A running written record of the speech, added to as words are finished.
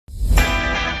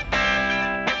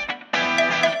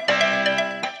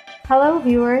Hello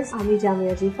viewers, আমি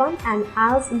Jamia জিফান and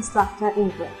IELTS instructor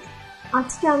English.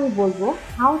 আজকে আমি বলবো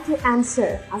how to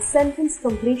answer a sentence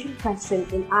completion question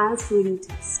in IELTS reading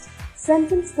test.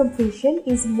 Sentence completion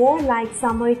is more like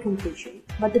summary completion,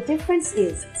 but the difference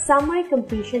is summary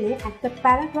completion এ একটা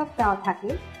paragraph দেওয়া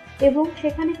থাকে এবং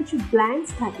সেখানে কিছু ব্ল্যাঙ্কস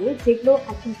থাকে যেগুলো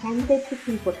একজন ক্যান্ডিডেটকে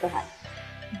ফিল করতে হয়।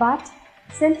 বাট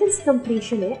সেন্টেন্স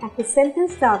কমপ্লিশনে একটা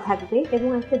সেন্টেন্স দেওয়া থাকবে এবং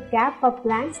একটা গ্যাপ বা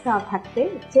ব্ল্যাঙ্কস দেওয়া থাকবে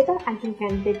যেটা একজন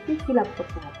ক্যান্ডিডেটকে ফিল আপ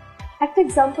করতে হবে। একটা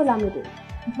এক্সাম্পল আমি দিই।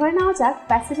 ধরে নেওয়া যাক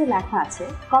প্যাসেজে লেখা আছে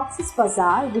কক্সেস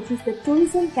বাজার which is the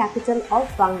tourism capital of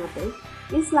Bangladesh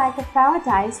is like a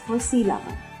paradise for sea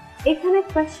lover. এখানে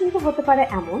কোয়েশ্চেনটা হতে পারে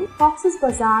এমন কক্সেস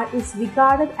বাজার is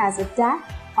regarded as a dash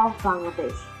of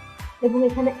Bangladesh এবং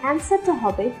এখানে অ্যান্সারটা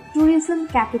হবে tourism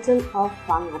capital of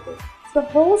Bangladesh. The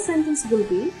whole sentence will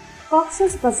be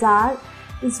Cox's Bazar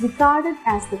is regarded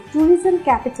as the tourism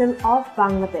capital of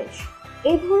Bangladesh.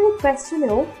 এই ধরনের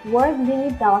কোয়েশ্চেনেও ওয়ার্ড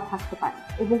লিমিট দেওয়া থাকতে পারে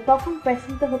এবং তখন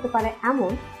কোয়েশ্চেনটা হতে পারে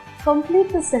এমন complete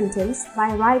the sentence by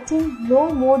writing no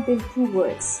more then 2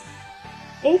 words.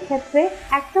 এই ক্ষেত্রে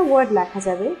একটা ওয়ার্ড লেখা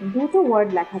যাবে, দুটো ওয়ার্ড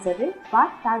লেখা যাবে বা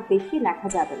তার বেশি লেখা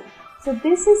যাবে না। So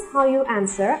this is how you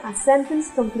answer a sentence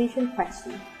completion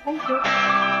question. Thank you.